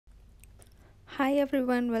Hi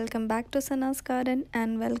everyone, welcome back to SanaA's garden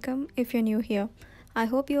and welcome if you're new here. I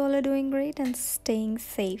hope you all are doing great and staying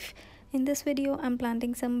safe. In this video, I'm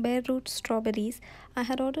planting some bare root strawberries. I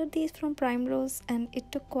had ordered these from Primrose and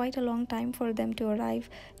it took quite a long time for them to arrive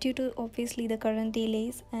due to obviously the current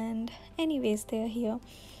delays, and anyways they're here.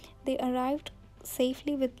 They arrived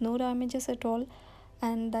safely with no damages at all,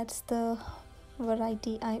 and that's the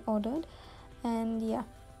variety I ordered. And yeah,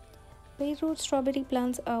 bare root strawberry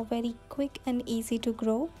plants are very quick and easy to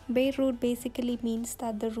grow. Bare root basically means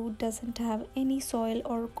that the root doesn't have any soil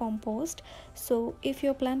or compost. So if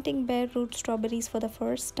you're planting bare root strawberries for the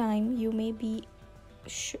first time, you may be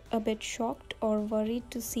a bit shocked or worried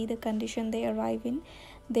to see the condition they arrive in.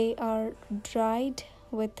 They are dried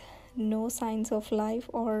with no signs of life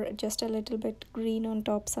or just a little bit green on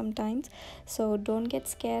top sometimes. So don't get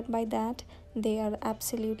scared by that. They are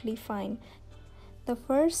absolutely fine. The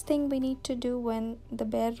first thing we need to do when the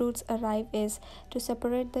bare roots arrive is to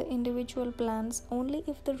separate the individual plants only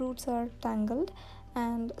if the roots are tangled,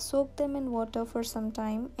 and soak them in water for some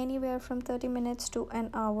time, anywhere from 30 minutes to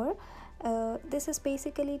an hour. This is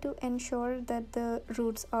basically to ensure that the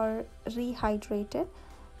roots are rehydrated.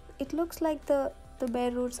 It looks like the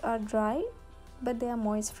bare roots are dry, but they are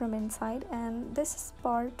moist from inside, and this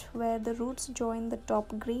part where the roots join the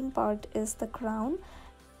top green part is the crown.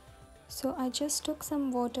 So I just took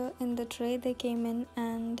some water in the tray they came in,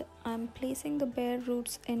 and I'm placing the bare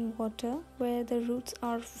roots in water where the roots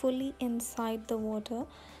are fully inside the water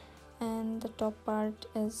and the top part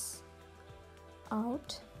is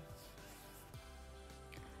out.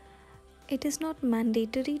 It is not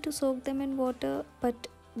mandatory to soak them in water, but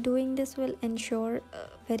doing this will ensure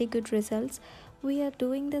very good results. We are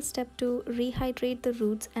doing this step to rehydrate the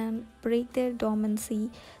roots and break their dormancy,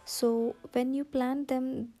 so when you plant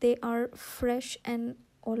them they are fresh and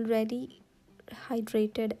already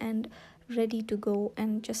hydrated and ready to go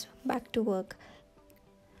and just back to work.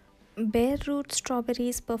 Bare root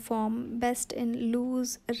strawberries perform best in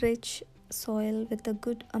loose, rich soil with a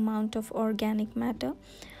good amount of organic matter.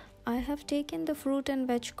 I have taken the fruit and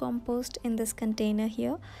veg compost in this container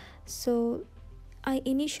here. So I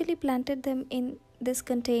initially planted them in this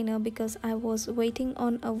container because I was waiting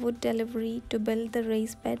on a wood delivery to build the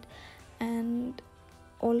raised bed, and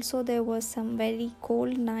also there was some very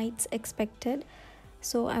cold nights expected,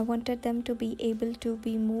 so I wanted them to be able to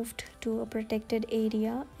be moved to a protected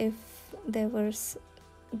area if there was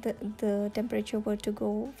the temperature were to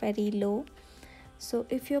go very low. So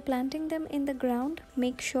if you're planting them in the ground,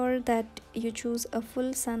 make sure that you choose a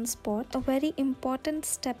full sun spot. A very important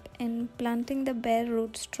step in planting the bare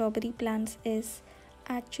root strawberry plants is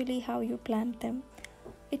actually how you plant them.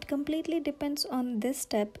 It completely depends on this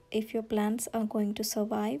step if your plants are going to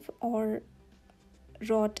survive or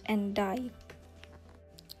rot and die.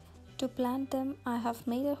 To plant them, I have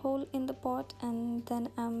made a hole in the pot and then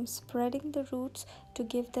I'm spreading the roots to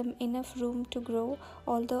give them enough room to grow,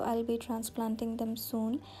 although I'll be transplanting them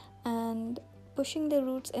soon, and pushing the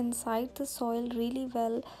roots inside the soil really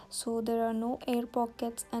well so there are no air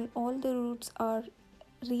pockets and all the roots are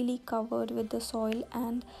really covered with the soil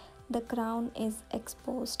and the crown is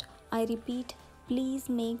exposed. I repeat, please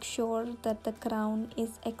make sure that the crown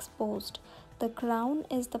is exposed. The crown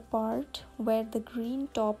is the part where the green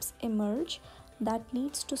tops emerge that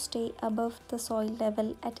needs to stay above the soil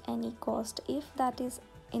level at any cost. If that is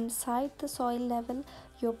inside the soil level,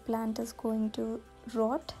 your plant is going to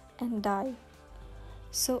rot and die.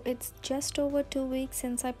 So it's just over 2 weeks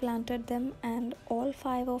since I planted them and all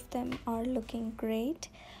 5 of them are looking great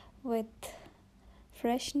with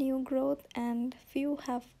fresh new growth, and few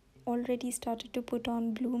have already started to put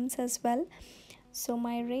on blooms as well. So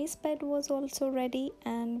my raised bed was also ready,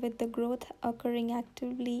 and with the growth occurring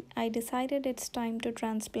actively, I decided it's time to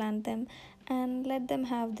transplant them and let them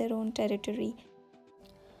have their own territory.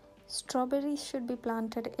 Strawberries should be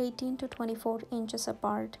planted 18 to 24 inches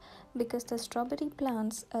apart because the strawberry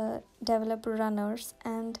plants develop runners,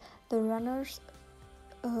 and the runners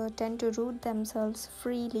tend to root themselves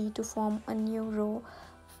freely to form a new row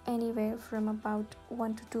anywhere from about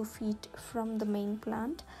 1 to 2 feet from the main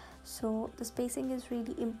plant. So the spacing is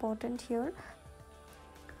really important here.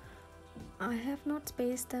 I have not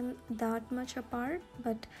spaced them that much apart,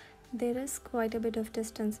 but there is quite a bit of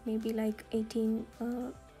distance, maybe like 18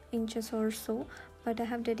 inches or so, but I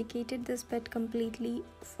have dedicated this bed completely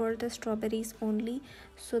for the strawberries only,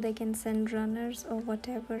 so they can send runners or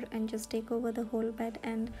whatever and just take over the whole bed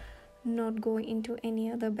and not go into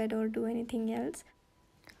any other bed or do anything else.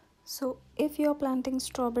 So if you're planting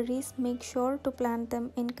strawberries, make sure to plant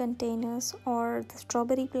them in containers or the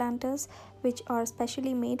strawberry planters which are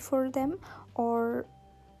specially made for them, or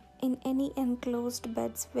in any enclosed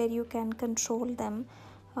beds where you can control them,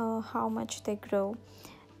 how much they grow.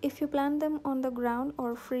 If you plant them on the ground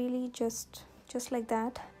or freely, just like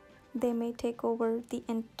that, they may take over the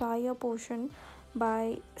entire portion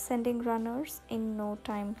by sending runners in no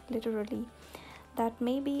time, literally. That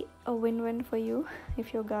may be a win-win for you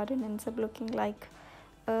if your garden ends up looking like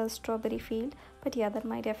a strawberry field, but yeah, that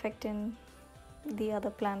might affect in the other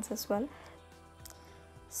plants as well.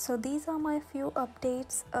 So these are my few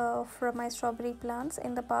updates from my strawberry plants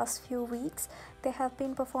in the past few weeks. They have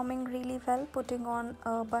been performing really well, putting on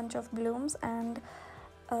a bunch of blooms, and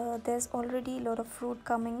there's already a lot of fruit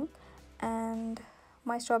coming, and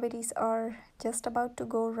my strawberries are just about to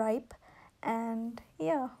go ripe. And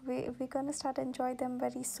yeah, we're gonna start enjoy them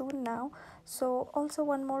very soon now. So also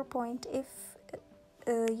one more point, if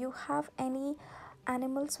you have any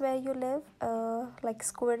animals where you live, like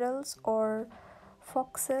squirrels or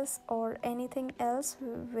foxes or anything else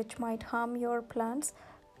which might harm your plants,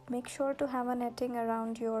 make sure to have a netting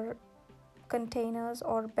around your containers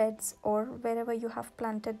or beds or wherever you have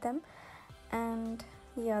planted them. And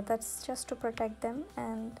yeah, that's just to protect them.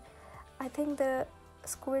 And I think the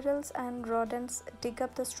squirrels and rodents dig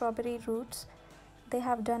up the strawberry roots. They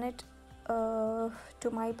have done it to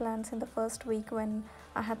my plants in the first week when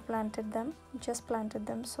I had just planted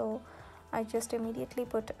them. So I just immediately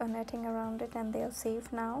put a netting around it, and they are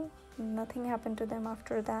safe now. Nothing happened to them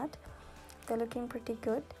after that. They're looking pretty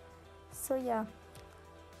good. So yeah,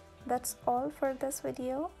 that's all for this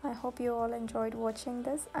video. I hope you all enjoyed watching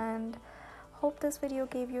this, and hope this video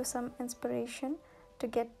gave you some inspiration to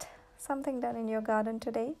get something done in your garden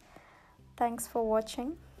today. Thanks for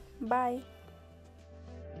watching. Bye.